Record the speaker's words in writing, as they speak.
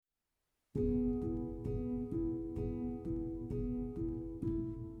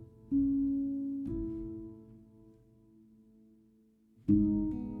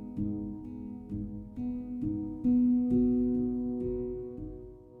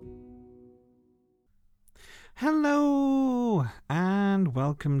and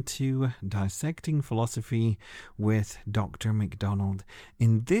welcome to Dissecting Philosophy with Dr. McDonald.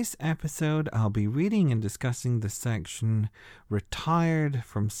 In this episode, I'll be reading and discussing the section Retired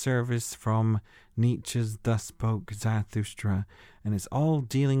from Service from Nietzsche's Thus Spoke Zarathustra, and it's all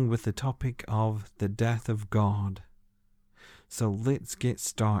dealing with the topic of the death of God. So let's get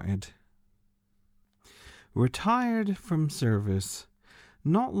started. Retired from service.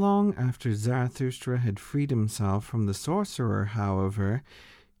 Not long after Zarathustra had freed himself from the sorcerer, however,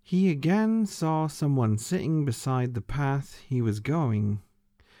 he again saw someone sitting beside the path he was going.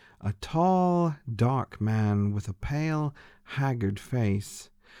 A tall, dark man with a pale, haggard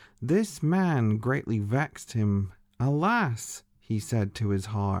face. This man greatly vexed him. "Alas," he said to his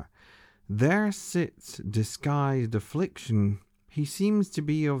heart, "there sits disguised affliction. He seems to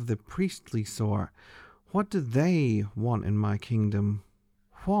be of the priestly sort. What do they want in my kingdom?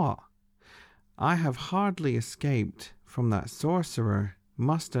 What? I have hardly escaped from that sorcerer.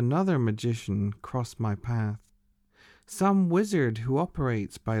 Must another magician cross my path? Some wizard who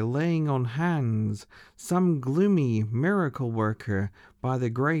operates by laying on hands, some gloomy miracle worker by the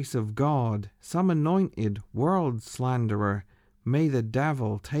grace of God, some anointed world slanderer, may the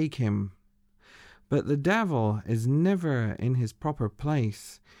devil take him. But the devil is never in his proper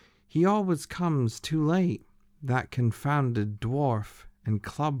place. He always comes too late, that confounded dwarf and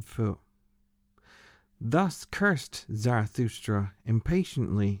clubfoot." Thus cursed Zarathustra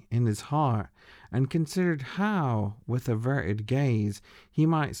impatiently in his heart, and considered how, with averted gaze, he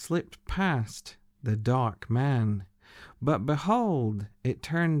might slip past the dark man. But behold, it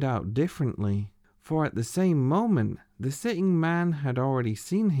turned out differently, for at the same moment the sitting man had already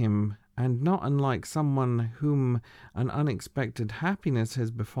seen him, and not unlike someone whom an unexpected happiness has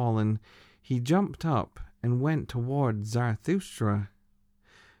befallen, he jumped up and went toward Zarathustra.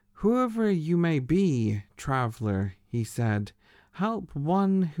 "Whoever you may be, traveler," he said, "help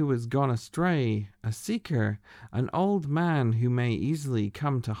one who has gone astray, a seeker, an old man who may easily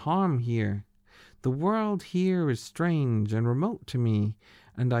come to harm here. The world here is strange and remote to me,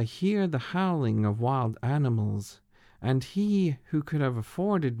 and I hear the howling of wild animals, and he who could have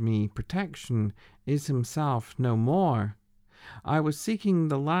afforded me protection is himself no more. I was seeking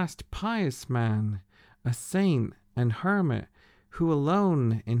the last pious man, a saint and hermit, who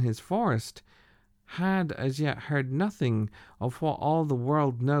alone in his forest had as yet heard nothing of what all the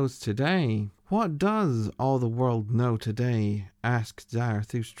world knows today." "What does all the world know today?" asked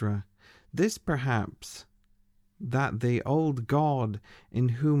Zarathustra. "This perhaps, that the old God in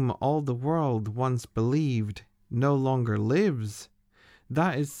whom all the world once believed no longer lives."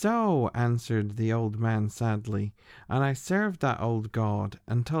 "That is so," answered the old man sadly, "and I served that old God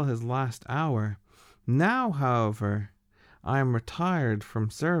until his last hour. Now, however, I am retired from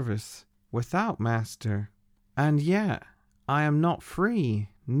service, without master. And yet I am not free,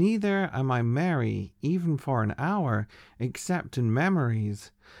 neither am I merry, even for an hour, except in memories.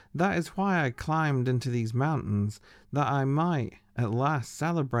 That is why I climbed into these mountains, that I might at last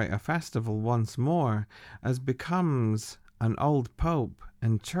celebrate a festival once more, as becomes an old pope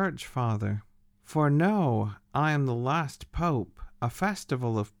and church father. For know, I am the last pope, a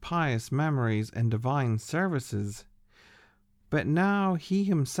festival of pious memories and divine services. But now he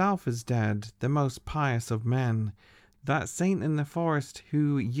himself is dead, the most pious of men, that saint in the forest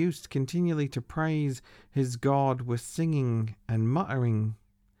who used continually to praise his God with singing and muttering.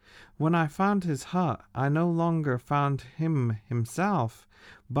 When I found his hut, I no longer found him himself,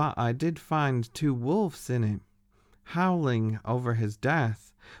 but I did find two wolves in it, howling over his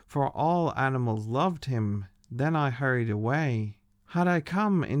death, for all animals loved him. Then I hurried away. Had I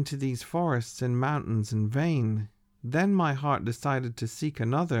come into these forests and mountains in vain? Then my heart decided to seek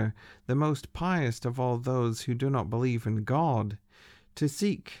another, the most pious of all those who do not believe in God, to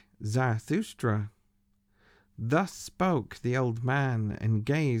seek Zarathustra." Thus spoke the old man, and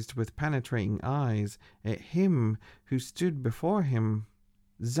gazed with penetrating eyes at him who stood before him.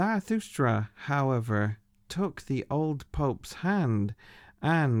 Zarathustra, however, took the old pope's hand,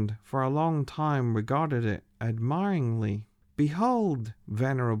 and for a long time regarded it admiringly. "Behold,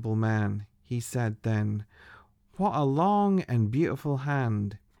 venerable man," he said then, "what a long and beautiful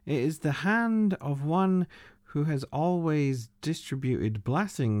hand! It is the hand of one who has always distributed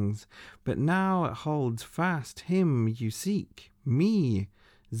blessings, but now it holds fast him you seek, me,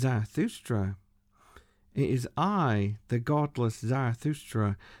 Zarathustra. It is I, the godless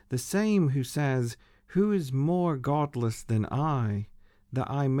Zarathustra, the same who says, 'Who is more godless than I?' that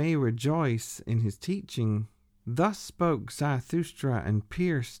I may rejoice in his teaching." Thus spoke Zarathustra, and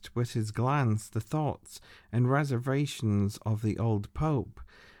pierced with his glance the thoughts and reservations of the old pope.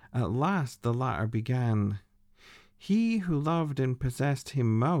 At last the latter began. He who loved and possessed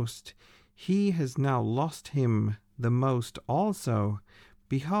him most, he has now lost him the most also.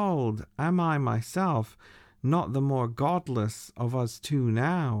 Behold, am I myself not the more godless of us two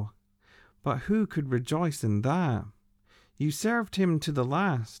now? But who could rejoice in that? You served him to the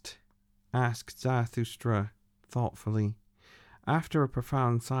last, asked Zarathustra thoughtfully, after a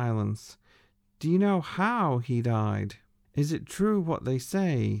profound silence. Do you know how he died? Is it true what they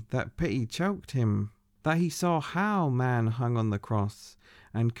say, that pity choked him, that he saw how man hung on the cross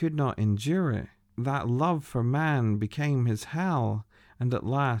and could not endure it, that love for man became his hell, and at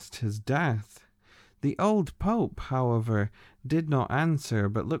last his death? The old Pope, however, did not answer,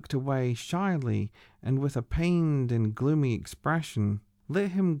 but looked away shyly and with a pained and gloomy expression.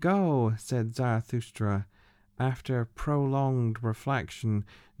 Let him go, said Zarathustra, after prolonged reflection,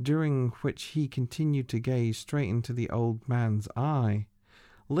 during which he continued to gaze straight into the old man's eye.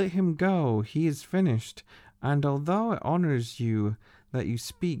 Let him go, he is finished, and although it honours you that you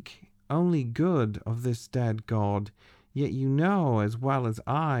speak only good of this dead god, yet you know as well as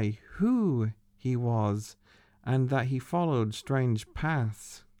I who he was, and that he followed strange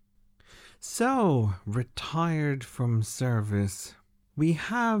paths. So, retired from service, we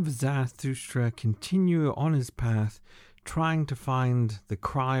have Zarathustra continue on his path, trying to find the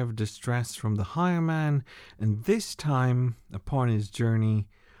cry of distress from the higher man, and this time, upon his journey,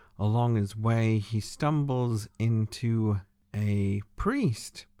 along his way, he stumbles into a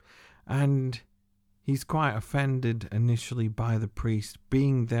priest, and he's quite offended initially by the priest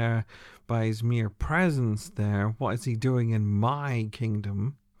being there, by his mere presence there. What is he doing in my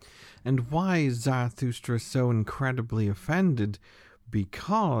kingdom? And why is Zarathustra so incredibly offended?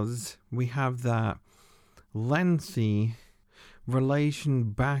 Because we have that lengthy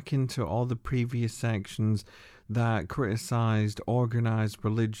relation back into all the previous sections that criticized organized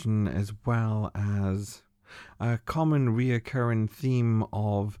religion, as well as a common reoccurring theme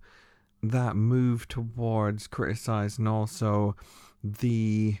of that move towards criticizing also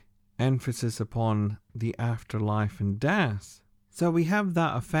the emphasis upon the afterlife and death. So we have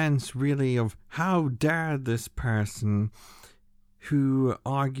that offense really of how dare this person who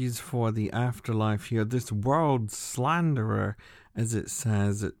argues for the afterlife here, this world slanderer, as it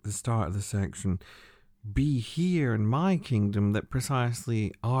says at the start of the section, be here in my kingdom, that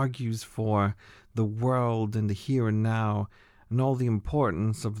precisely argues for the world and the here and now and all the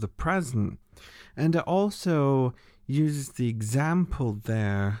importance of the present. And it also uses the example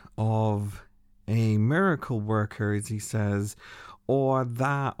there of a miracle worker, as he says, or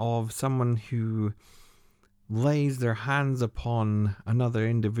that of someone who lays their hands upon another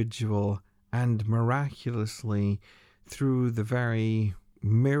individual and miraculously, through the very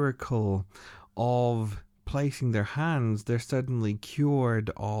miracle of placing their hands, they're suddenly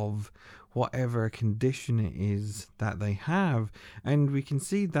cured of whatever condition it is that they have. And we can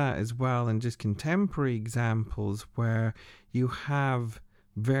see that as well in just contemporary examples where you have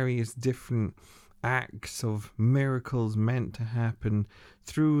various different acts of miracles meant to happen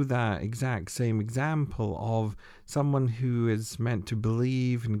through that exact same example of someone who is meant to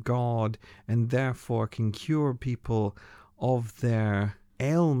believe in God and therefore can cure people of their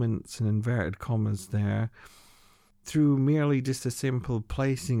ailments, in inverted commas there, through merely just a simple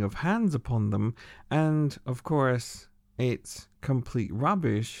placing of hands upon them. And of course it's complete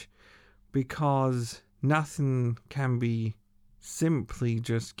rubbish, because nothing can be simply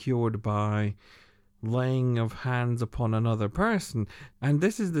just cured by laying of hands upon another person. And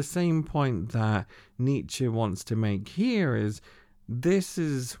this is the same point that Nietzsche wants to make here, is this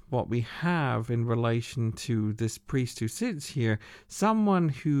is what we have in relation to this priest who sits here, someone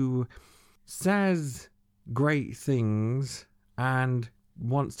who says great things and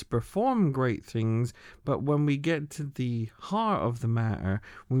wants to perform great things, but when we get to the heart of the matter,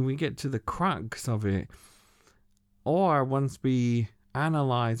 when we get to the crux of it, or once we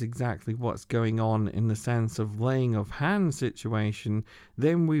analyze exactly what's going on in the sense of laying of hands situation,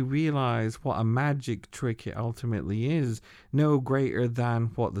 then we realize what a magic trick it ultimately is, no greater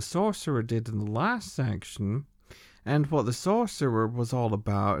than what the sorcerer did in the last section. And what the sorcerer was all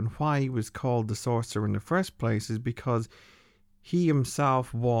about, and why he was called the sorcerer in the first place, is because he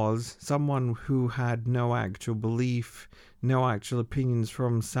himself was someone who had no actual belief, no actual opinions for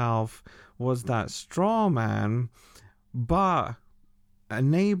himself, was that straw man, but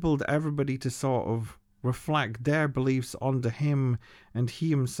enabled everybody to sort of reflect their beliefs onto him, and he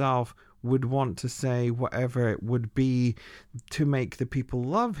himself would want to say whatever it would be to make the people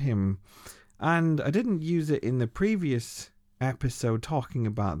love him. And I didn't use it in the previous episode talking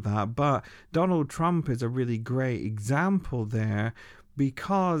about that, but Donald Trump is a really great example there,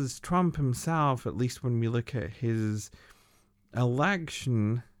 because Trump himself, at least when we look at his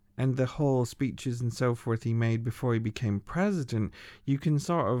election and the whole speeches and so forth he made before he became president, you can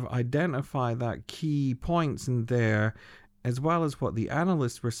sort of identify that key points in there, as well as what the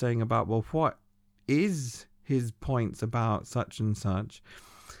analysts were saying about, well, what is his points about such and such,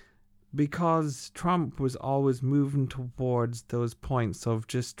 because Trump was always moving towards those points of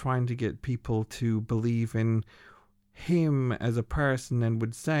just trying to get people to believe in him as a person and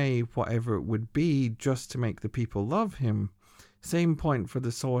would say whatever it would be just to make the people love him. Same point for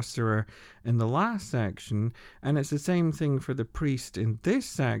the sorcerer in the last section, and it's the same thing for the priest in this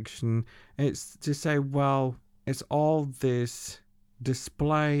section. It's to say, well, it's all this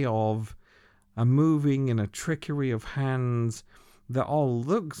display of a moving and a trickery of hands that all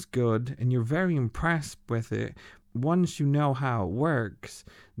looks good and you're very impressed with it. Once you know how it works,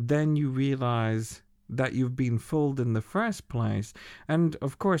 then you realize that you've been fooled in the first place. And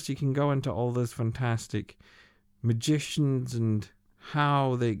of course you can go into all those fantastic magicians and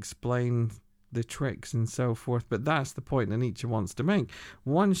how they explain the tricks and so forth, but that's the point that Nietzsche wants to make.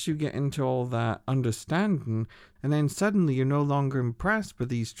 Once you get into all that understanding, and then suddenly you're no longer impressed with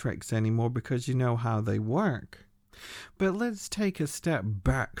these tricks anymore because you know how they work. But let's take a step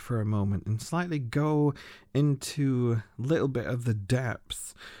back for a moment and slightly go into a little bit of the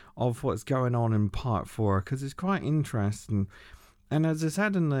depths of what's going on in part 4, because it's quite interesting. And as I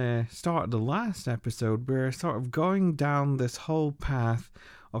said in the start of the last episode, we're sort of going down this whole path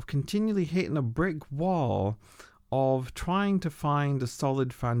of continually hitting a brick wall of trying to find a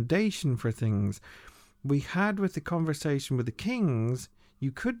solid foundation for things. We had with the conversation with the kings,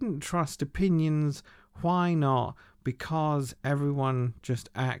 you couldn't trust opinions. Why not? Because everyone just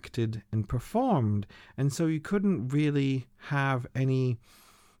acted and performed. And so you couldn't really have any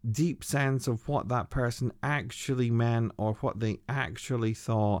deep sense of what that person actually meant or what they actually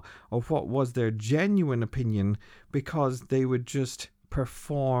thought or what was their genuine opinion, because they would just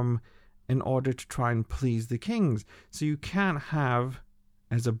perform in order to try and please the kings. So you can't have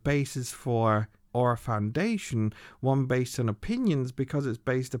as a basis for or a foundation one based on opinions, because it's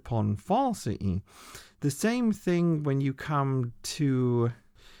based upon falsity. The same thing when you come to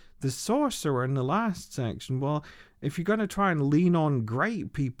the sorcerer in the last section. Well, if you're going to try and lean on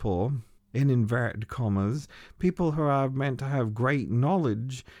great people, in inverted commas, people who are meant to have great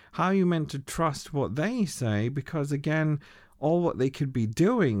knowledge, how are you meant to trust what they say? Because again, all what they could be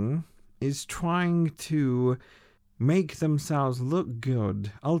doing is trying to make themselves look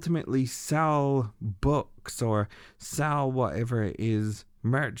good, ultimately sell books or sell whatever it is,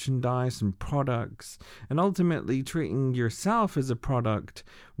 merchandise and products, and ultimately treating yourself as a product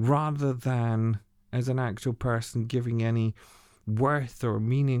rather than as an actual person giving any worth or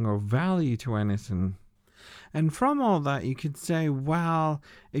meaning or value to anything. And from all that you could say, well,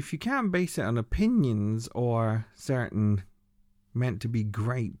 if you can't base it on opinions or certain meant to be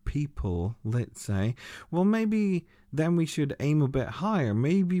great people, let's say, well, maybe then we should aim a bit higher.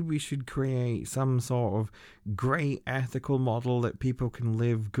 Maybe we should create some sort of great ethical model that people can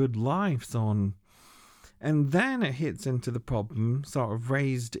live good lives on. And then it hits into the problem sort of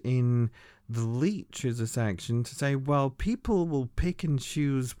raised in the Leech as a section to say, well, people will pick and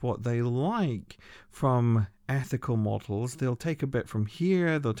choose what they like from ethical models. They'll take a bit from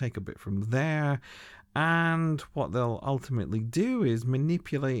here, they'll take a bit from there, and what they'll ultimately do is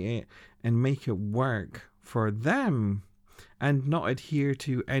manipulate it and make it work for them and not adhere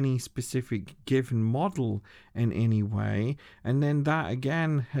to any specific given model in any way. And then that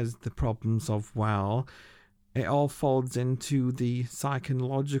again has the problems of, well, it all folds into the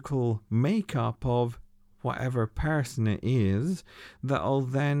psychological makeup of whatever person it is that'll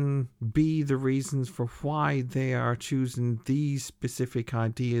then be the reasons for why they are choosing these specific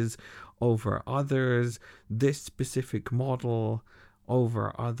ideas over others, this specific model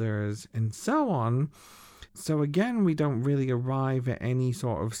over others, and so on. So again, we don't really arrive at any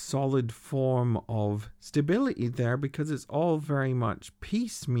sort of solid form of stability there, because it's all very much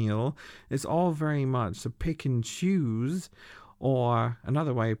piecemeal. It's all very much a pick and choose, or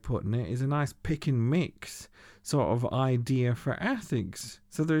another way of putting it is a nice pick and mix sort of idea for ethics.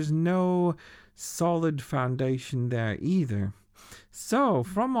 So there's no solid foundation there either. So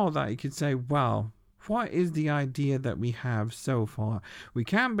from all that you could say, well, what is the idea that we have so far? We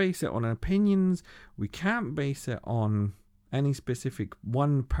can't base it on opinions. We can't base it on any specific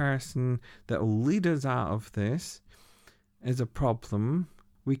one person that will lead us out of this as a problem.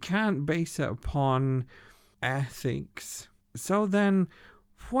 We can't base it upon ethics. So then,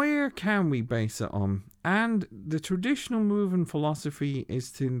 where can we base it on? And the traditional move in philosophy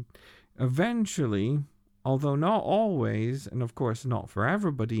is to eventually, although not always, and of course not for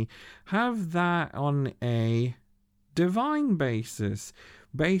everybody, have that on a divine basis,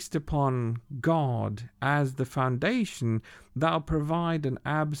 based upon God as the foundation that'll provide an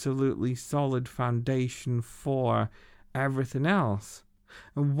absolutely solid foundation for everything else.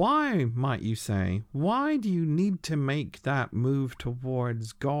 And why, might you say, why do you need to make that move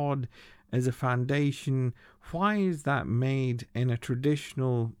towards God as a foundation? Why is that made in a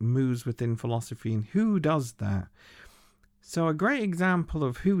traditional moves within philosophy, and who does that? So a great example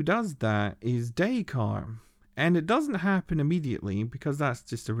of who does that is Descartes. And it doesn't happen immediately, because that's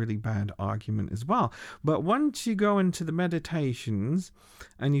just a really bad argument as well. But once you go into the meditations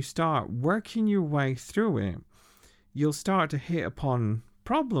and you start working your way through it, you'll start to hit upon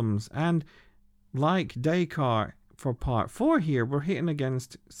problems. And like Descartes for part 4 here, we're hitting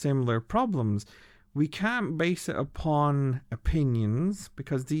against similar problems. We can't base it upon opinions,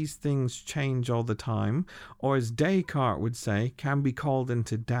 because these things change all the time, or as Descartes would say, can be called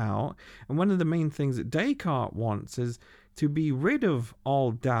into doubt. And one of the main things that Descartes wants is to be rid of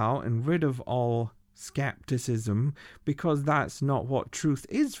all doubt and rid of all skepticism, because that's not what truth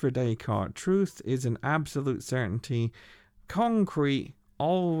is for Descartes. Truth is an absolute certainty, concrete,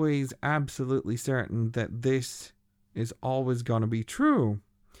 always absolutely certain that this is always going to be true.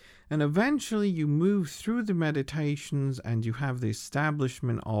 And eventually you move through the meditations and you have the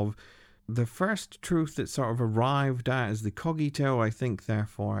establishment of the first truth that's sort of arrived at as the cogito, I think,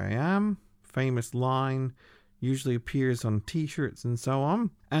 therefore I am. Famous line, usually appears on t-shirts and so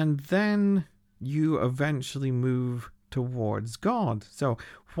on. And then you eventually move towards God. So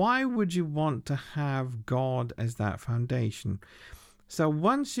why would you want to have God as that foundation? So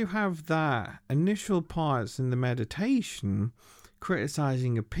once you have that initial parts in the meditation,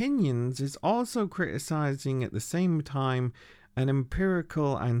 criticizing opinions is also criticizing at the same time an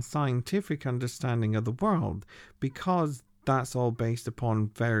empirical and scientific understanding of the world, because that's all based upon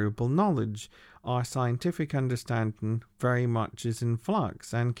variable knowledge. Our scientific understanding very much is in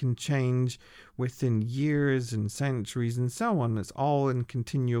flux and can change within years and centuries and so on. It's all in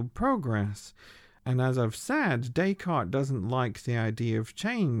continual progress. And as I've said, Descartes doesn't like the idea of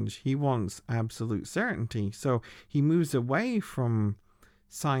change. He wants absolute certainty. So he moves away from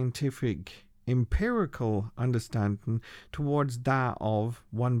scientific, empirical understanding towards that of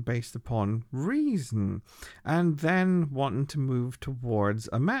one based upon reason, and then wanting to move towards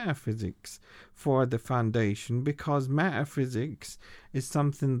a metaphysics for the foundation, because metaphysics is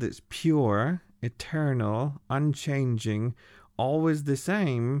something that's pure, eternal, unchanging, always the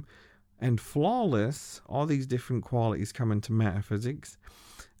same, and flawless. All these different qualities come into metaphysics.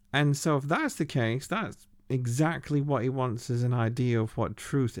 And so if that's the case, that's exactly what he wants as an idea of what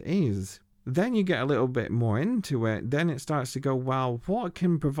truth is. Then you get a little bit more into it. Then it starts to go, well, what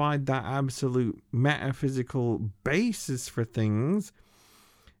can provide that absolute metaphysical basis for things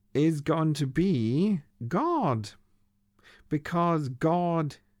is going to be God. Because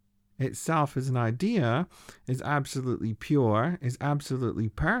God itself as an idea is absolutely pure, is absolutely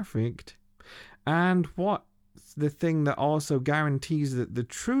perfect. And what's the thing that also guarantees that the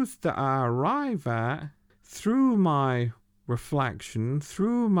truth that I arrive at through my reflection,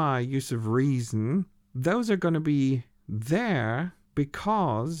 through my use of reason, those are going to be there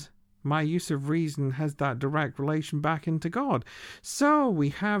because my use of reason has that direct relation back into God. So we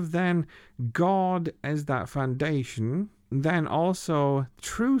have then God as that foundation. Then also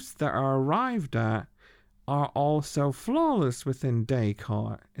truths that are arrived at are also flawless within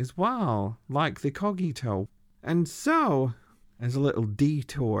Descartes as well, like the cogito. And so, as a little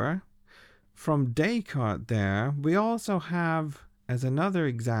detour from Descartes there, we also have, as another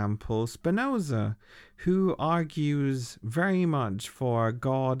example, Spinoza, who argues very much for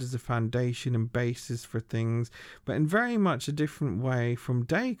God as a foundation and basis for things, but in very much a different way from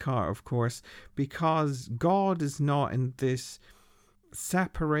Descartes, of course, because God is not in this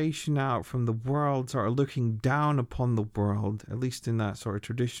separation out from the world, sort of looking down upon the world, at least in that sort of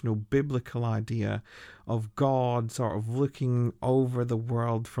traditional biblical idea of God sort of looking over the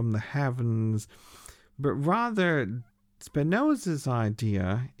world from the heavens, but rather Spinoza's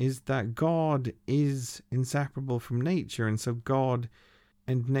idea is that God is inseparable from nature, and so God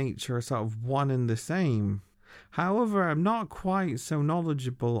and nature are sort of one and the same. However, I'm not quite so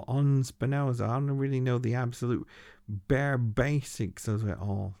knowledgeable on Spinoza. I don't really know the absolute bare basics of it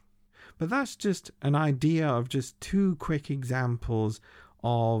all. But that's just an idea of just two quick examples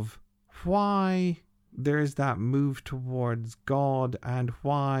of why there is that move towards God and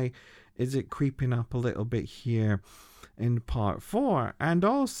why is it creeping up a little bit here in part 4. And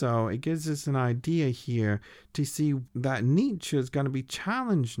also it gives us an idea here to see that Nietzsche is going to be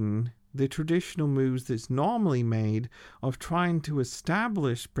challenging the traditional moves that's normally made of trying to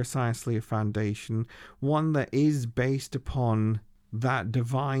establish precisely a foundation, one that is based upon that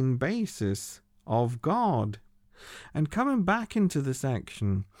divine basis of God. And coming back into the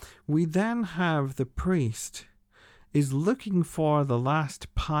section, we then have the priest is looking for the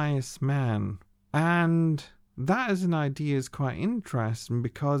last pious man. And that as an idea is quite interesting,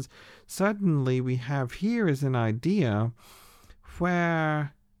 because suddenly we have here as an idea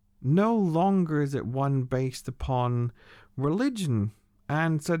where no longer is it one based upon religion,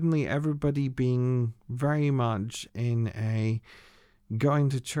 and suddenly everybody being very much in a going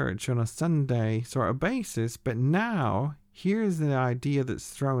to church on a Sunday sort of basis. But now, here's the idea that's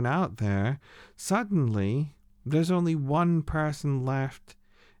thrown out there. Suddenly, there's only one person left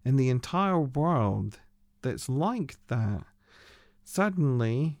in the entire world that's like that.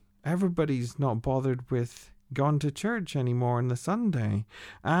 Suddenly, everybody's not bothered with going to church anymore on the Sunday,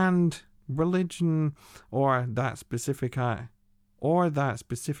 and religion or that specific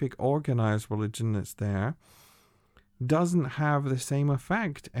organized religion that's there doesn't have the same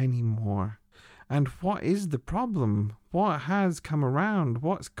effect anymore. And what is the problem? What has come around?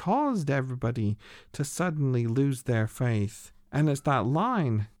 What's caused everybody to suddenly lose their faith? And it's that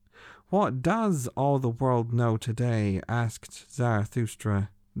line, "What does all the world know today?" asked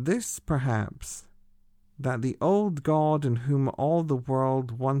Zarathustra. "This, perhaps, that the old God in whom all the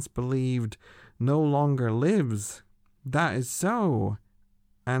world once believed no longer lives." "That is so,"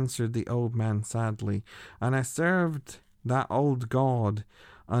 answered the old man sadly, "and I served that old God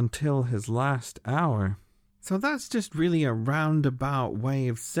until his last hour." So that's just really a roundabout way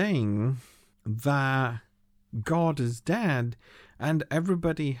of saying that God is dead, and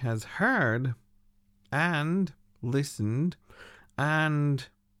everybody has heard and listened and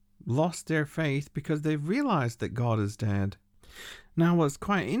lost their faith because they've realized that God is dead. Now, what's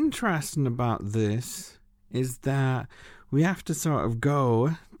quite interesting about this is that we have to sort of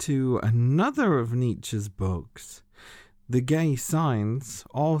go to another of Nietzsche's books, The Gay Signs,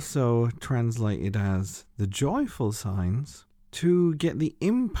 also translated as The Joyful Signs, to get the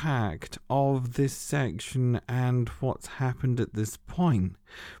impact of this section and what's happened at this point.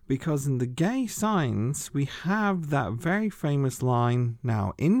 Because in The Gay Signs, we have that very famous line,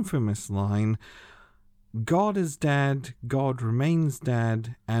 now infamous line, "God is dead, God remains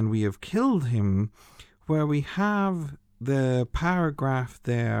dead, and we have killed him," where we have the paragraph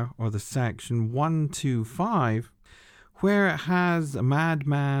there, or the section 125, where it has a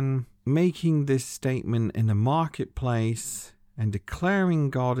madman making this statement in a marketplace and declaring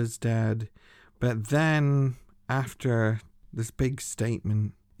God is dead. But then, after this big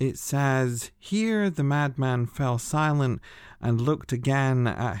statement, it says, "Here the madman fell silent and looked again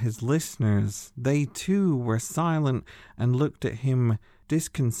at his listeners. They too were silent and looked at him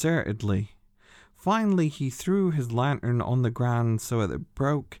disconcertedly. Finally he threw his lantern on the ground so that it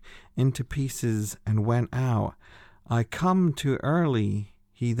broke into pieces and went out. 'I come too early,'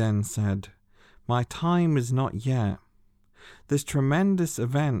 he then said. 'My time is not yet. This tremendous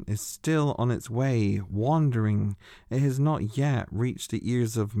event is still on its way, wandering. It has not yet reached the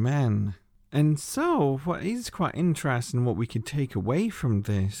ears of men.'" And so, what is quite interesting, what we could take away from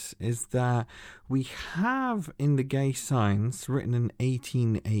this, is that we have in The Gay Signs, written in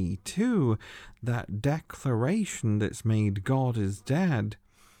 1882, that declaration that's made, God is dead,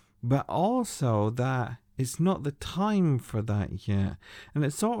 but also that it's not the time for that yet. And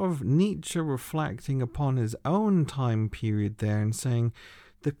it's sort of Nietzsche reflecting upon his own time period there and saying,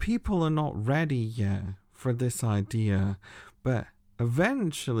 the people are not ready yet for this idea, but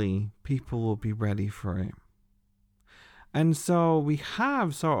eventually people will be ready for it. And so we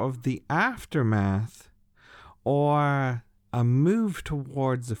have sort of the aftermath, or a move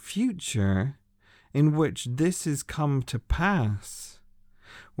towards a future in which this has come to pass.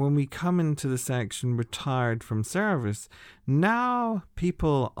 When we come into the section retired from service, now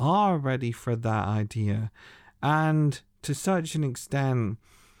people are ready for that idea, and to such an extent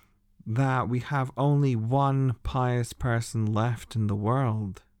that we have only one pious person left in the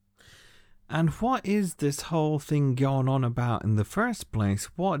world. And what is this whole thing going on about in the first place?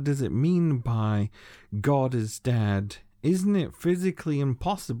 What does it mean by God is dead? Isn't it physically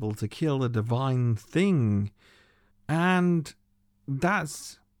impossible to kill a divine thing? And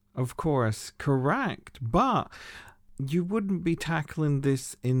that's, of course, correct, but you wouldn't be tackling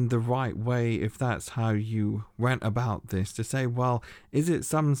this in the right way if that's how you went about this, to say, well, is it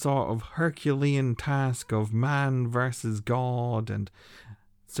some sort of Herculean task of man versus God, and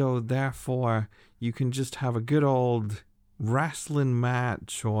so therefore you can just have a good old wrestling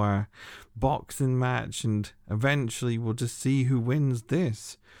match or boxing match, and eventually we'll just see who wins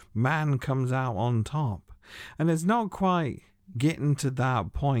this. Man comes out on top. And it's not quite getting to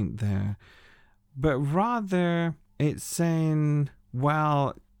that point there, but rather it's saying,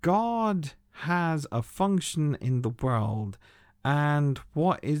 well, God has a function in the world, and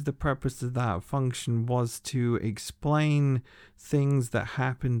what is the purpose of that function was to explain things that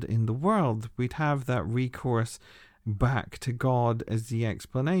happened in the world. We'd have that recourse back to God as the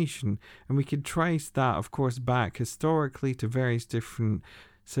explanation, and we could trace that, of course, back historically to various different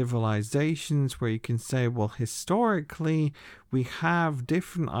civilizations, where you can say, well, historically we have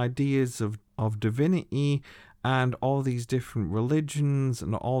different ideas of divinity and all these different religions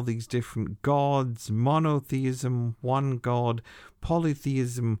and all these different gods, monotheism, one god,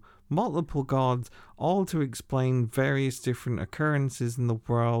 polytheism, multiple gods, all to explain various different occurrences in the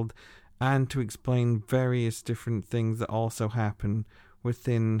world and to explain various different things that also happen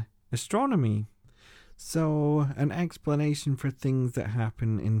within astronomy. So, an explanation for things that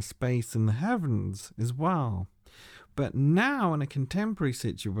happen in space and the heavens as well. But now, in a contemporary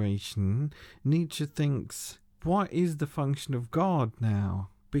situation, Nietzsche thinks, what is the function of God now?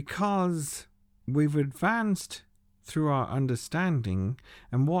 Because we've advanced through our understanding,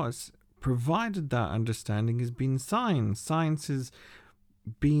 and what's provided that understanding has been science. Science has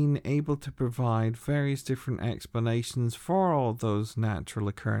been able to provide various different explanations for all those natural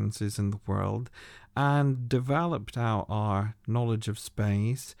occurrences in the world and developed out our knowledge of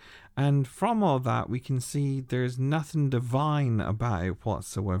space. And from all that, we can see there's nothing divine about it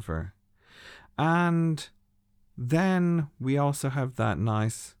whatsoever. And then we also have that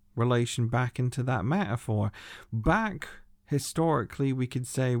nice relation back into that metaphor. Back historically, we could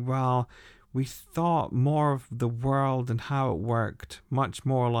say, well, we thought more of the world and how it worked much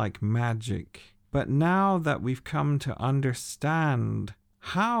more like magic. But now that we've come to understand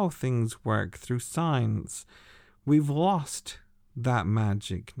how things work through science, we've lost that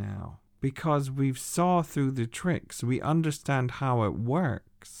magic now, because we've saw through the tricks. We understand how it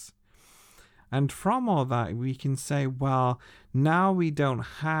works. And from all that, we can say, well, now we don't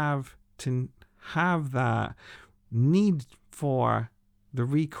have to have that need for the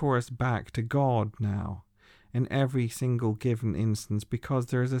recourse back to God now in every single given instance, because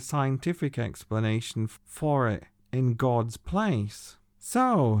there's a scientific explanation for it in God's place.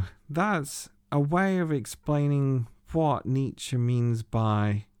 So that's a way of explaining what Nietzsche means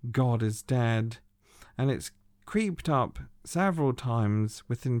by God is dead, and it's creeped up several times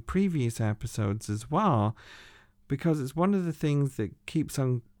within previous episodes as well, because it's one of the things that keeps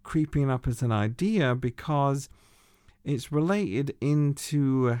on creeping up as an idea, because it's related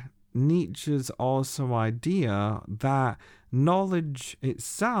into Nietzsche's also idea that knowledge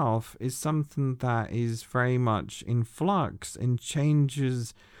itself is something that is very much in flux and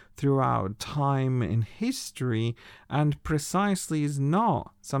changes throughout time in history, and precisely is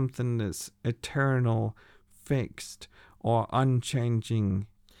not something that's eternal, fixed, or unchanging.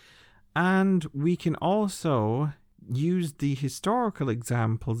 And we can also use the historical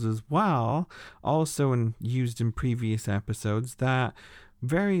examples as well, also used in previous episodes, that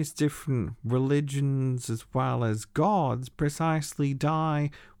various different religions as well as gods precisely die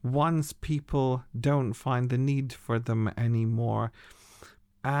once people don't find the need for them anymore.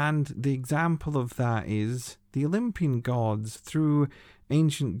 And the example of that is the Olympian gods. Through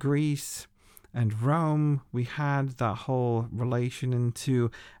ancient Greece and Rome, we had that whole relation into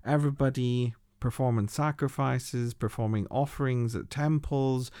everybody performing sacrifices, performing offerings at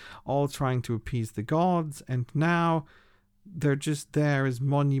temples, all trying to appease the gods, and now they're just there as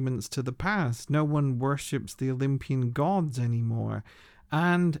monuments to the past. No one worships the Olympian gods anymore.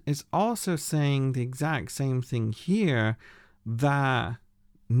 And it's also saying the exact same thing here, that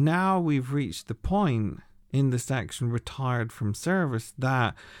now we've reached the point in the section retired from service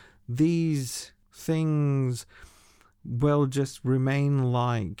that these things will just remain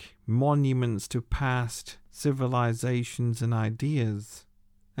like monuments to past civilizations and ideas.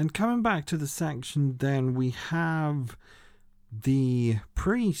 And coming back to the section, then we have the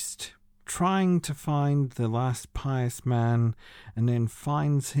priest trying to find the last pious man, and then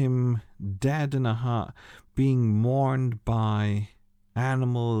finds him dead in a hut, being mourned by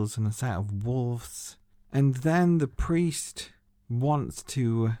animals and a set of wolves. And then the priest wants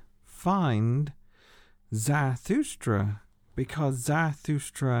to find Zarathustra, because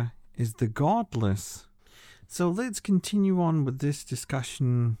Zarathustra is the godless. So let's continue on with this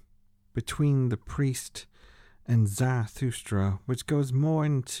discussion between the priest and Zarathustra, which goes more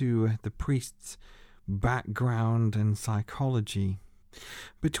into the priest's background and psychology.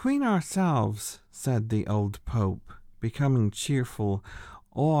 "Between ourselves," said the old pope, becoming cheerful,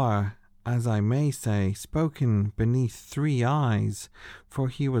 or, as I may say, spoken beneath 3 eyes, for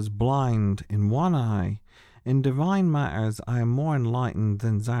he was blind in 1 eye. In divine matters I am more enlightened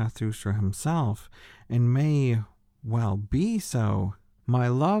than Zarathustra himself, and may well be so. My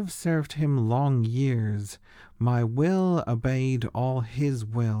love served him long years, my will obeyed all his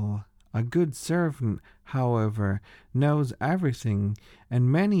will. A good servant, however, knows everything, and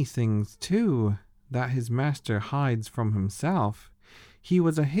many things too, that his master hides from himself. He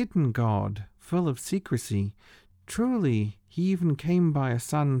was a hidden god, full of secrecy. Truly, he even came by a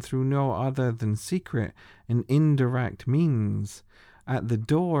son through no other than secret and indirect means. At the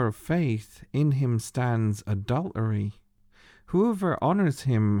door of faith in him stands adultery. Whoever honors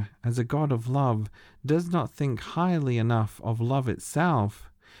him as a god of love does not think highly enough of love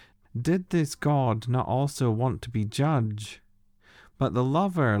itself. Did this god not also want to be judge? But the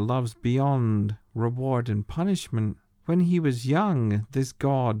lover loves beyond reward and punishment. When he was young, this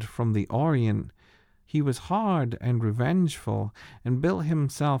god from the Orient, he was hard and revengeful, and built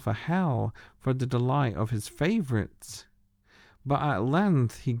himself a hell for the delight of his favorites. But at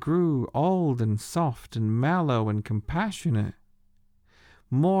length he grew old and soft and mellow and compassionate,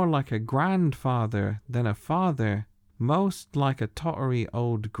 more like a grandfather than a father, most like a tottery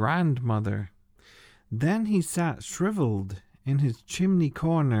old grandmother. Then he sat shriveled in his chimney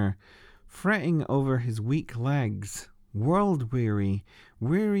corner, fretting over his weak legs, world-weary,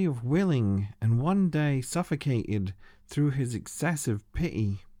 weary of willing, and one day suffocated through his excessive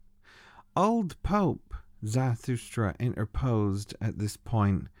pity. Old Pope, Zarathustra interposed at this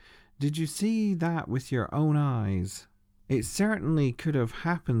point, did you see that with your own eyes? It certainly could have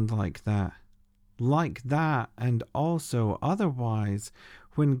happened like that. Like that, and also otherwise,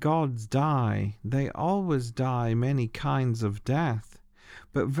 when gods die, they always die many kinds of death.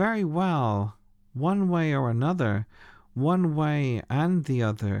 But very well, one way or another, one way and the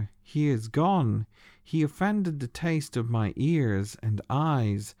other, he is gone. He offended the taste of my ears and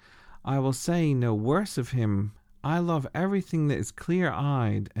eyes. I will say no worse of him. I love everything that is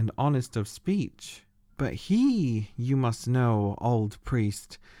clear-eyed and honest of speech. But he, you must know, old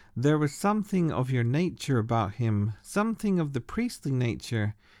priest, there was something of your nature about him, something of the priestly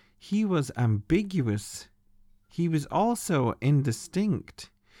nature. He was ambiguous. He was also indistinct.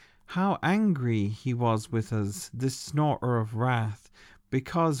 How angry he was with us, this snorter of wrath,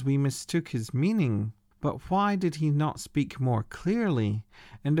 because we mistook his meaning. But why did he not speak more clearly?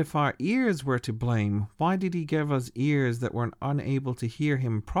 And if our ears were to blame, why did he give us ears that were unable to hear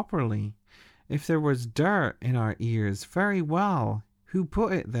him properly? If there was dirt in our ears, very well. Who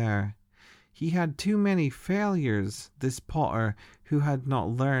put it there? He had too many failures, this potter who had not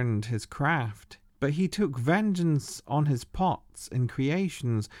learned his craft. But he took vengeance on his pots and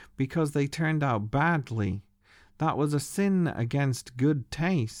creations because they turned out badly. That was a sin against good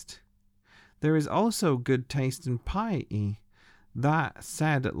taste. There is also good taste in piety. That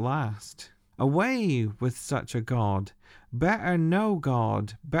said at last. Away with such a god. Better no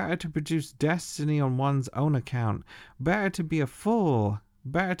god. Better to produce destiny on one's own account. Better to be a fool.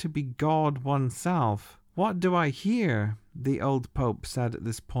 Better to be God oneself. What do I hear? The old Pope said at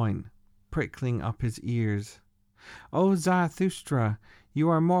this point, prickling up his ears. O Zarathustra, you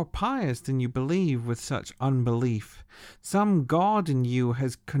are more pious than you believe with such unbelief. Some god in you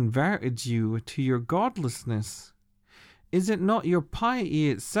has converted you to your godlessness. Is it not your piety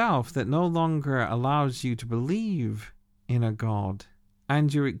itself that no longer allows you to believe in a god?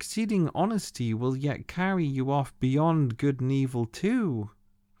 And your exceeding honesty will yet carry you off beyond good and evil too.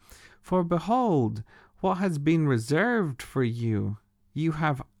 For behold, what has been reserved for you. You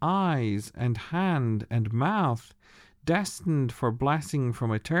have eyes and hand and mouth, destined for blessing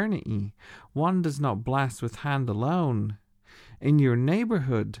from eternity. One does not bless with hand alone. In your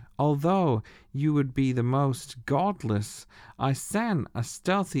neighborhood, although you would be the most godless, I scent a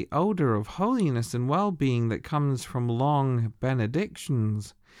stealthy odor of holiness and well-being that comes from long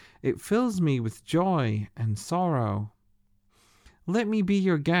benedictions. It fills me with joy and sorrow. Let me be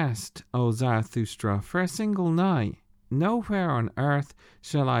your guest, O Zarathustra, for a single night. Nowhere on earth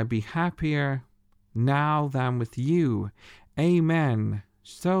shall I be happier now than with you. Amen.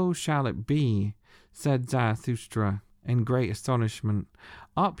 So shall it be, said Zarathustra in great astonishment.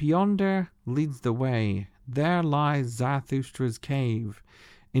 Up yonder leads the way. There lies Zarathustra's cave.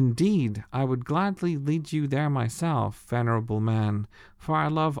 Indeed, I would gladly lead you there myself, venerable man, for I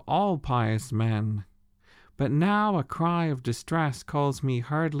love all pious men. But now a cry of distress calls me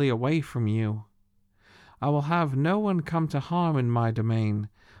hurriedly away from you. I will have no one come to harm in my domain,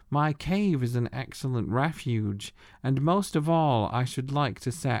 My cave is an excellent refuge, and most of all I should like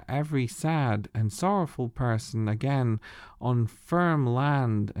to set every sad and sorrowful person again on firm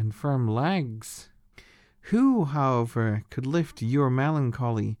land and firm legs. Who, however, could lift your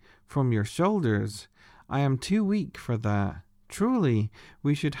melancholy from your shoulders? I am too weak for that. Truly,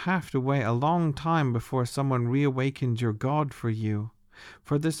 we should have to wait a long time before someone reawakened your God for you.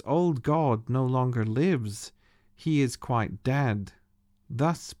 For this old God no longer lives. He is quite dead.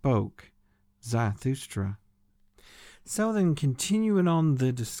 Thus spoke Zarathustra. So then, continuing on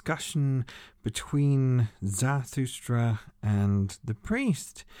the discussion between Zarathustra and the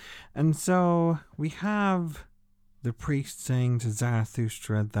priest. And so we have the priest saying to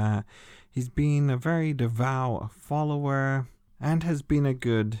Zarathustra that he's been a very devout follower and has been a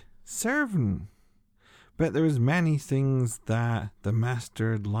good servant. But there's many things that the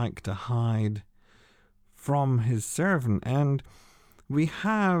master'd like to hide from his servant. And we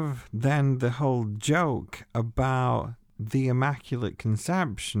have then the whole joke about the Immaculate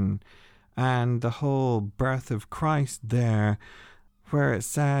Conception and the whole birth of Christ there, where it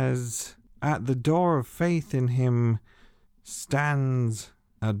says, at the door of faith in him stands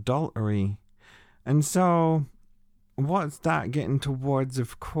adultery. And so what's that getting towards,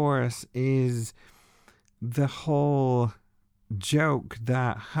 of course, is the whole joke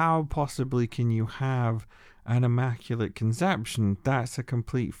that how possibly can you have an immaculate conception? That's a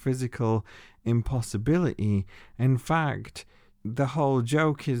complete physical impossibility. In fact, the whole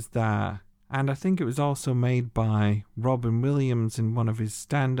joke is that, and I think it was also made by Robin Williams in one of his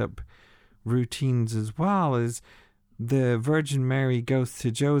stand-up routines as well, is the Virgin Mary goes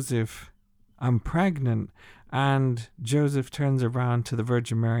to Joseph, I'm pregnant, and Joseph turns around to the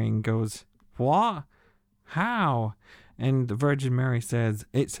Virgin Mary and goes, what? How? And the Virgin Mary says,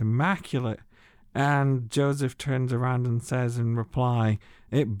 it's immaculate. And Joseph turns around and says in reply,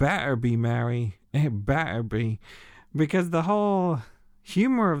 it better be, Mary. It better be. Because the whole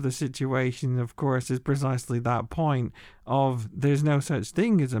humor of the situation, of course, is precisely that point of there's no such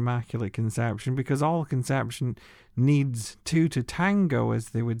thing as immaculate conception, because all conception needs two to tango, as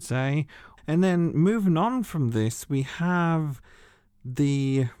they would say. And then moving on from this, we have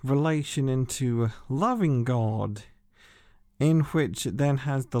the relation into loving God, in which it then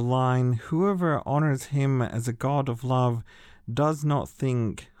has the line, whoever honors him as a God of love does not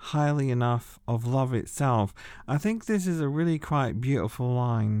think highly enough of love itself. I think this is a really quite beautiful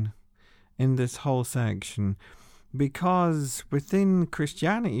line in this whole section, because within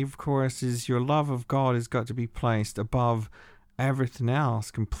Christianity, of course, is your love of God has got to be placed above everything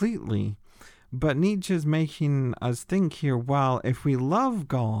else completely. But Nietzsche's making us think here, well, if we love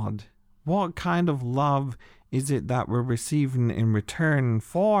God, what kind of love is it that we're receiving in return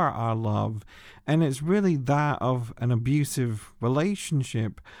for our love? And it's really that of an abusive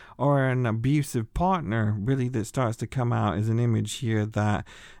relationship or an abusive partner, really, that starts to come out as an image here, that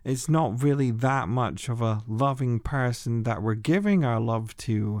it's not really that much of a loving person that we're giving our love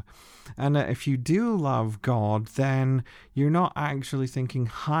to. And that if you do love God, then you're not actually thinking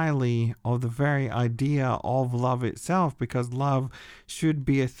highly of the very idea of love itself, because love should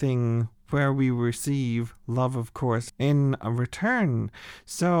be a thing where we receive love, of course, in a return.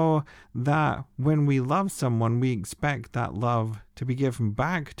 So that when we love someone, we expect that love to be given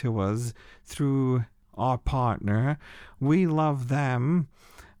back to us through our partner. We love them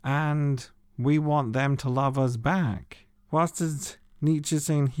and we want them to love us back. Whilst as Nietzsche is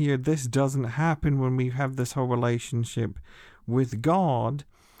saying here, this doesn't happen when we have this whole relationship with God.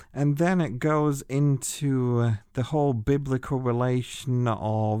 And then it goes into the whole biblical relation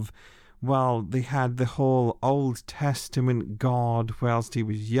of, well, they had the whole Old Testament God. Whilst he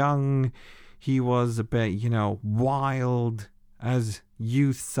was young, he was a bit, wild, as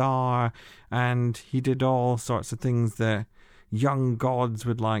youths are, and he did all sorts of things that young gods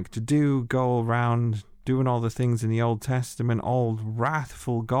would like to do, go around doing all the things in the Old Testament, old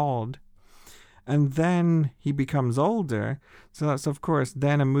wrathful God. And then he becomes older. So that's, of course,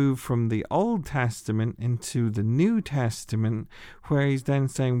 then a move from the Old Testament into the New Testament, where he's then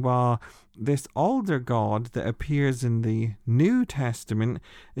saying, well, this older God that appears in the New Testament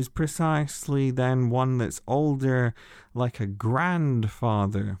is precisely then one that's older, like a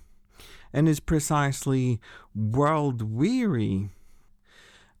grandfather, and is precisely world-weary.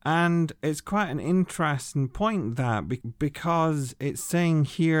 And it's quite an interesting point, that because it's saying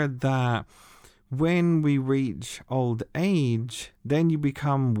here that when we reach old age, then you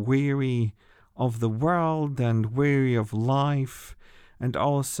become weary of the world and weary of life, and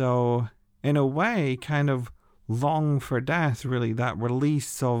also, in a way, kind of long for death, really, that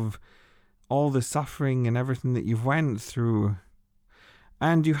release of all the suffering and everything that you've went through.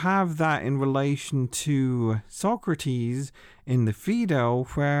 And you have that in relation to Socrates in the Phaedo,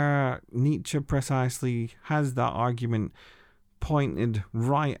 where Nietzsche precisely has that argument pointed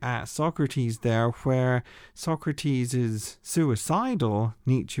right at Socrates there, where Socrates is suicidal,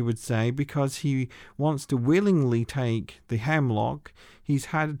 Nietzsche would say, because he wants to willingly take the hemlock. He's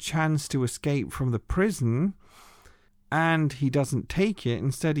had a chance to escape from the prison, and he doesn't take it.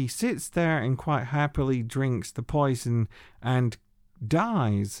 Instead, he sits there and quite happily drinks the poison and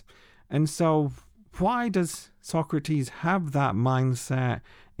dies. And so why does Socrates have that mindset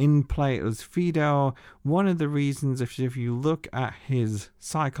in Plato's Phaedo? One of the reasons, if you look at his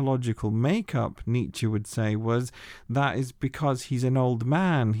psychological makeup, Nietzsche would say, was that is because he's an old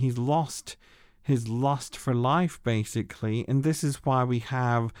man. He's lost his lust for life, basically. And this is why we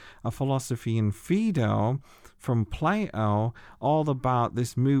have a philosophy in Phaedo from Plato, all about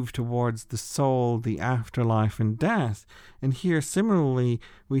this move towards the soul, the afterlife, and death. And here, similarly,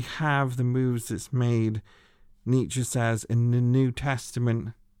 we have the moves that's made, Nietzsche says, in the New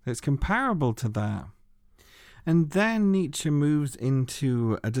Testament that's comparable to that. And then Nietzsche moves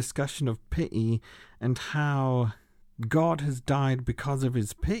into a discussion of pity and how God has died because of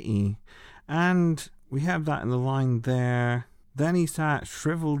his pity. And we have that in the line there. Then he sat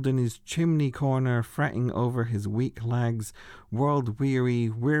shriveled in his chimney corner, fretting over his weak legs, world-weary,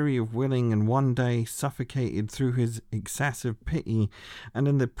 weary of willing, and one day suffocated through his excessive pity. And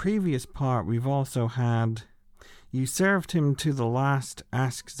in the previous part, we've also had, "You served him to the last,"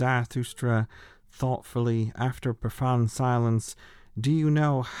 asked Zarathustra thoughtfully, after profound silence. "Do you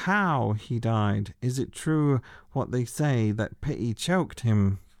know how he died? Is it true what they say, that pity choked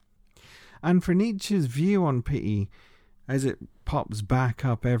him?" And for Nietzsche's view on pity, as it pops back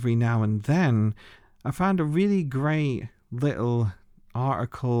up every now and then, I found a really great little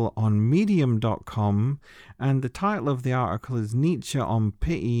article on medium.com, and the title of the article is Nietzsche on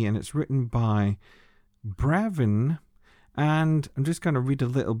Pity, and it's written by Brevin. And I'm just going to read a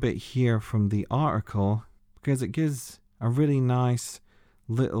little bit here from the article, because it gives a really nice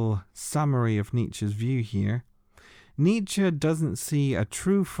little summary of Nietzsche's view here. Nietzsche doesn't see a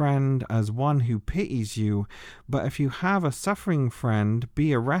true friend as one who pities you, but if you have a suffering friend,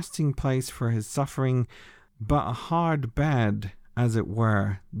 be a resting place for his suffering, but a hard bed, as it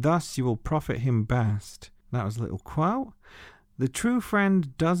were. Thus you will profit him best. That was a little quote. The true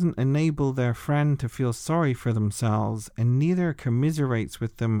friend doesn't enable their friend to feel sorry for themselves, and neither commiserates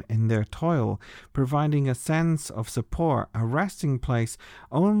with them in their toil, providing a sense of support, a resting place,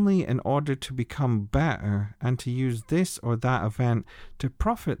 only in order to become better, and to use this or that event to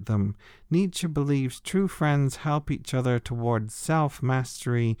profit them. Nietzsche believes true friends help each other towards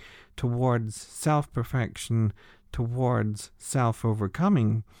self-mastery, towards self-perfection, towards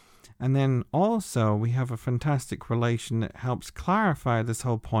self-overcoming. And then also we have a fantastic relation that helps clarify this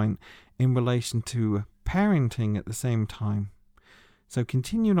whole point in relation to parenting at the same time. So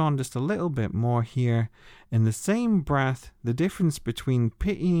continuing on just a little bit more here, in the same breath, the difference between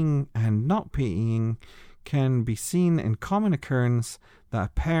pitying and not pitying can be seen in common occurrence that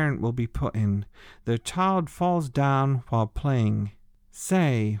a parent will be put in. Their child falls down while playing.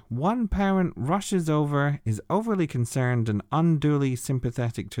 Say, one parent rushes over, is overly concerned and unduly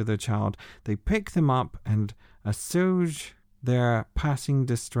sympathetic to their child. They pick them up and assuage their passing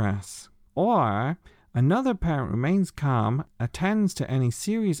distress. Or another parent remains calm, attends to any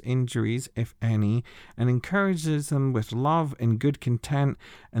serious injuries, if any, and encourages them with love and good content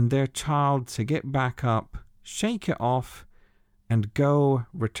and their child to get back up, shake it off, and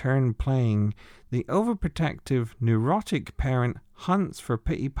return playing. The overprotective, neurotic parent hunts for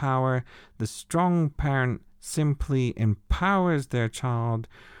pity power. The strong parent simply empowers their child,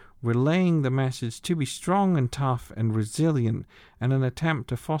 relaying the message to be strong and tough and resilient, in an attempt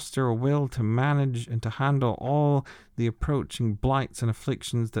to foster a will to manage and to handle all the approaching blights and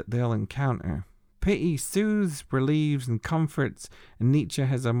afflictions that they'll encounter. Pity soothes, relieves, and comforts, and Nietzsche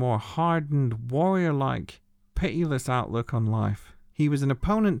has a more hardened, warrior-like, pitiless outlook on life. He was an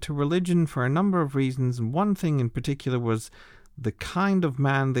opponent to religion for a number of reasons, and one thing in particular was the kind of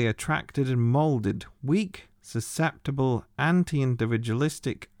man they attracted and molded: weak, susceptible,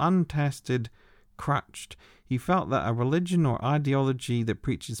 anti-individualistic, untested, crutched. He felt that a religion or ideology that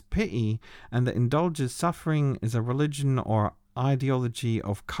preaches pity and that indulges suffering is a religion or ideology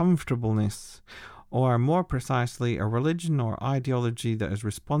of comfortableness, or more precisely, a religion or ideology that is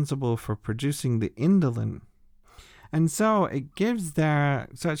responsible for producing the indolent. And so it gives there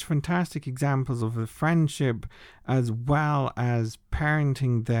such fantastic examples of the friendship as well as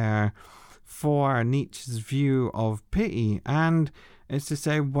parenting there for Nietzsche's view of pity. And is to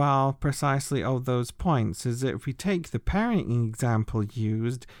say, well, precisely all those points. Is that if we take the parenting example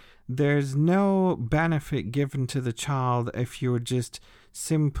used, there's no benefit given to the child if you're just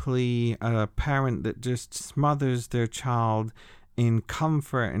simply a parent that just smothers their child in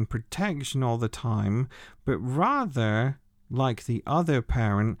comfort and protection all the time, but rather, like the other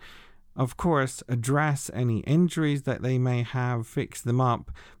parent, of course, address any injuries that they may have, fix them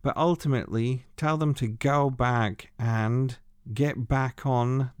up, but ultimately tell them to go back and get back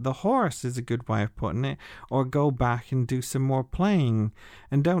on the horse is a good way of putting it, or go back and do some more playing,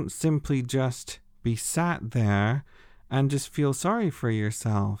 and don't simply just be sat there and just feel sorry for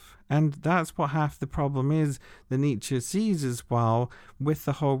yourself. And that's what half the problem is that Nietzsche sees as well with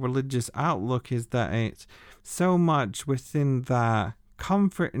the whole religious outlook, is that it's so much within that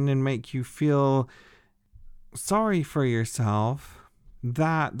comforting and make you feel sorry for yourself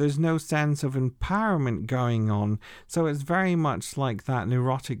that there's no sense of empowerment going on. So it's very much like that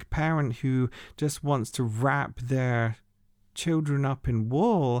neurotic parent who just wants to wrap their children up in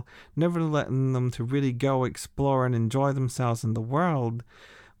wool, never letting them to really go explore and enjoy themselves in the world,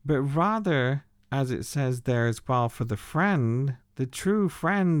 but rather, as it says there as well for the friend, the true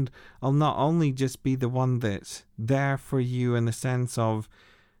friend will not only just be the one that's there for you in the sense of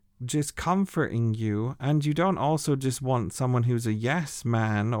just comforting you, and you don't also just want someone who's a yes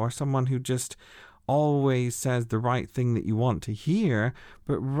man or someone who just always says the right thing that you want to hear,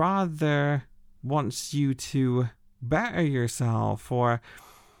 but rather wants you to better yourself or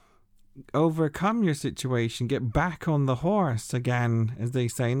overcome your situation, get back on the horse again, as they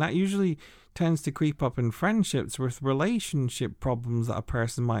say. And that usually tends to creep up in friendships with relationship problems that a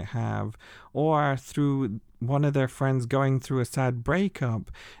person might have, or through one of their friends going through a sad breakup,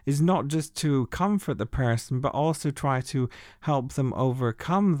 is not just to comfort the person, but also try to help them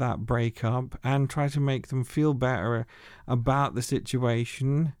overcome that breakup and try to make them feel better about the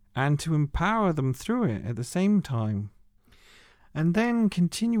situation and to empower them through it at the same time. And then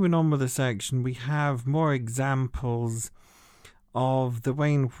continuing on with the section, we have more examples of the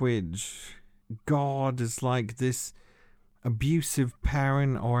way in which God is like this abusive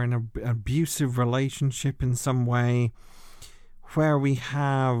parent or an abusive relationship in some way, where we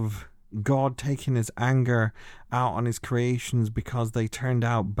have God taking his anger out on his creations because they turned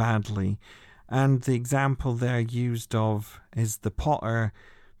out badly. And the example there used of is the potter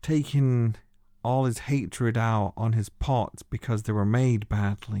taking all his hatred out on his pots because they were made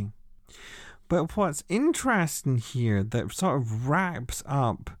badly. But what's interesting here that sort of wraps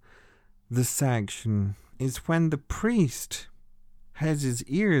up the section is when the priest has his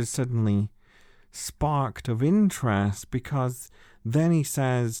ears suddenly sparked of interest, because then he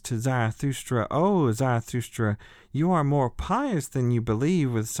says to Zarathustra, "Oh, Zarathustra, you are more pious than you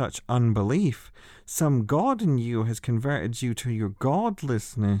believe with such unbelief. Some God in you has converted you to your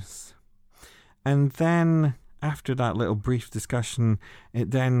godlessness." And then, after that little brief discussion,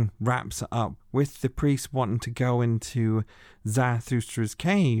 it then wraps up with the priest wanting to go into Zarathustra's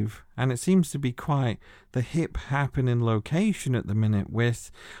cave. And it seems to be quite the hip happening location at the minute,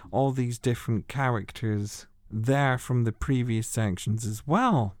 with all these different characters there from the previous sections as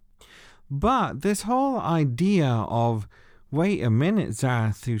well. But this whole idea of, wait a minute,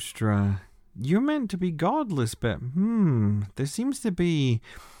 Zarathustra, you're meant to be godless, but there seems to be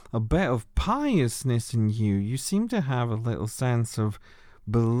a bit of piousness in you. You seem to have a little sense of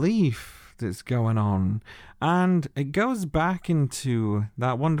belief that's going on. And it goes back into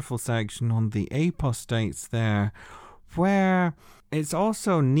that wonderful section on the apostates there, where it's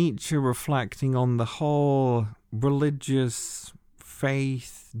also Nietzsche reflecting on the whole religious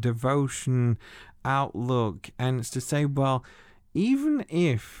faith, devotion outlook. And it's to say, well, even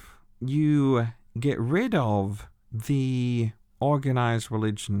if you get rid of the organized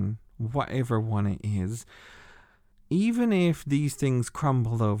religion, whatever one it is, even if these things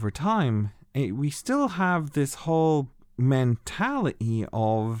crumble over time, we still have this whole mentality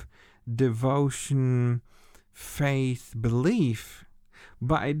of devotion, faith, belief.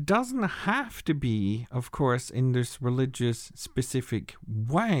 But it doesn't have to be, of course, in this religious specific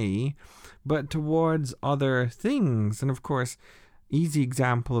way, but towards other things. And of course, easy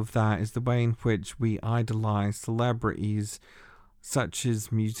example of that is the way in which we idolize celebrities, such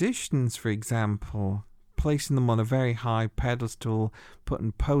as musicians, for example, placing them on a very high pedestal,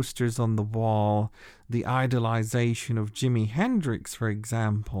 putting posters on the wall, the idolization of Jimi Hendrix, for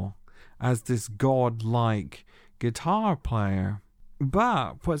example, as this god-like guitar player.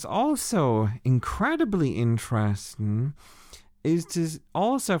 But what's also incredibly interesting is to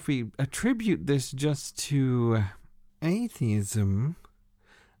also, if we attribute this just to atheism,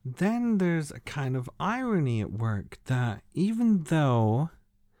 then there's a kind of irony at work that even though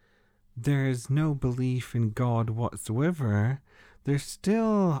there's no belief in God whatsoever, there's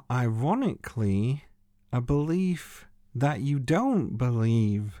still, ironically, a belief that you don't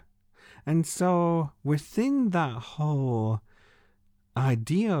believe. And so within that whole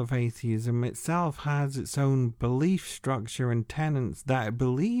idea of atheism itself has its own belief structure and tenets that it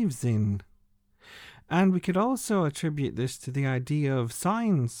believes in. And we could also attribute this to the idea of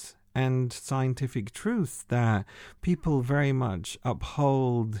science and scientific truth, that people very much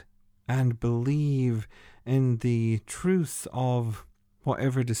uphold and believe in the truth of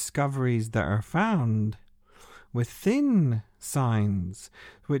whatever discoveries that are found within science,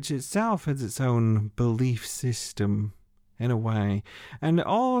 which itself has its own belief system in a way. And it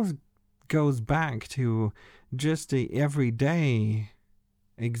all goes back to just the everyday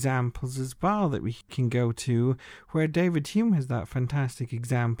examples as well that we can go to, where David Hume has that fantastic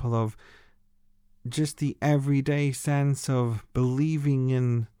example of just the everyday sense of believing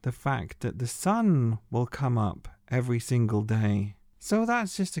in the fact that the sun will come up every single day. So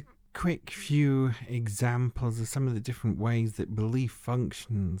that's just a quick few examples of some of the different ways that belief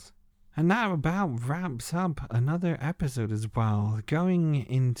functions. And that about wraps up another episode as well, going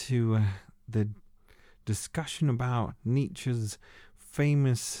into the discussion about Nietzsche's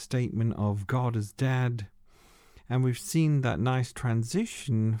famous statement of God is dead. And we've seen that nice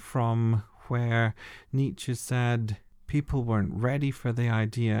transition from where Nietzsche said people weren't ready for the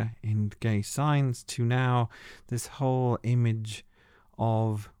idea in gay science to now this whole image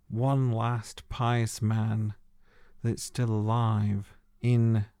of one last pious man that's still alive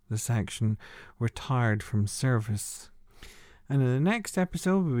in the section retired from service. And in the next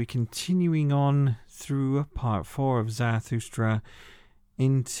episode we'll be continuing on through part 4 of Zarathustra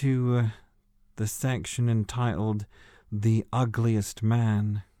into the section entitled The Ugliest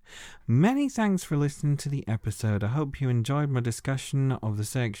Man. Many thanks for listening to the episode. I hope you enjoyed my discussion of the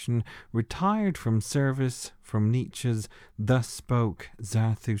section Retired from Service from Nietzsche's Thus Spoke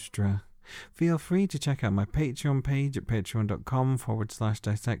Zarathustra. Feel free to check out my Patreon page at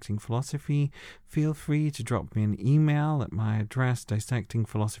patreon.com/dissectingphilosophy. Feel free to drop me an email at my address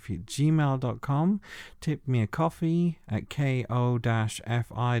dissectingphilosophy@gmail.com. Tip me a coffee at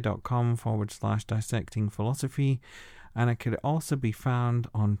ko-fi.com/dissectingphilosophy. And I could also be found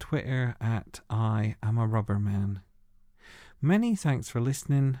on Twitter at I am a rubberman. Many thanks for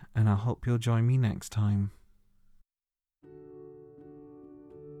listening, and I hope you'll join me next time.